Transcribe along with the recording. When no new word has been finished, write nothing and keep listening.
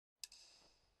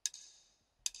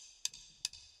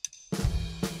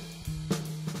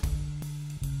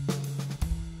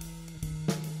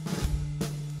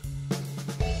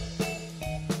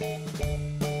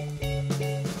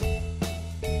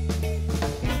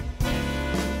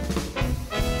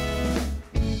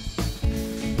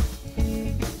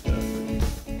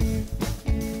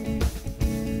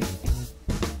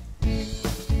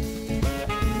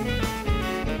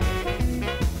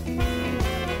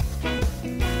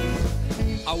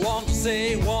I want to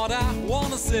say what I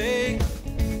want to say.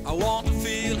 I want to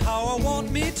feel how I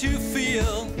want me to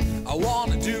feel. I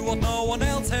want to do what no one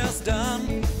else has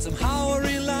done. Somehow I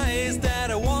realize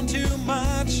that I want too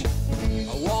much.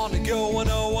 I want to go where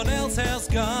no one else has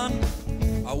gone.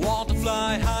 I want to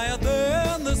fly higher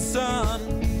than the sun.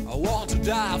 I want to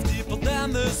dive deeper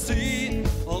than the sea.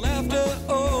 Well, after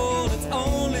all, it's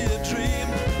only a dream.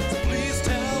 So please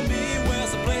tell me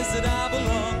where's the place that I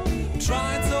belong. I'm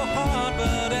trying so hard,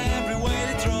 but every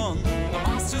way it's wrong.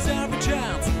 I must use every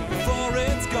chance before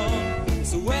it's gone.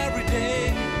 So every day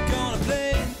I'm gonna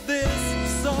play this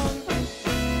song.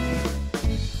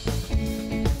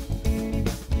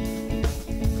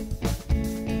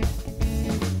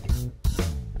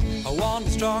 I want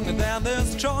to be stronger than the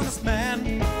strongest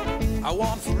man. I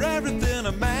want for everything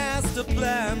a master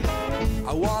plan.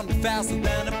 I want to be faster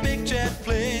than a big jet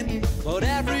plane. But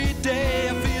every day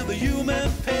I feel the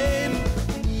human pain.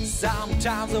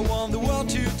 Sometimes I want the world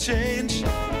to change.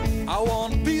 I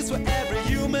want peace for every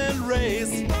human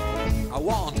race. I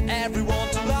want everyone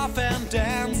to laugh and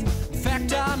dance. In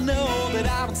fact, I know that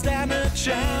I don't stand a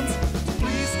chance. So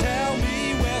please tell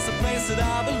me where's the place that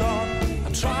I belong.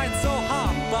 I'm trying so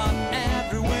hard, but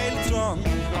every way it's wrong.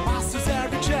 I must use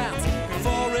every chance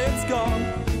before it's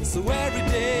gone. So every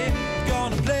day I'm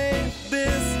gonna play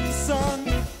this song.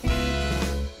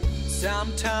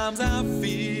 Sometimes I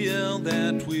feel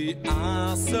that we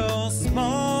are so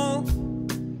small,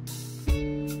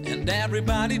 and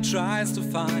everybody tries to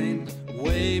find a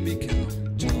way become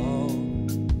tall.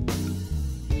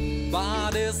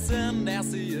 But it's in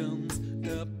essence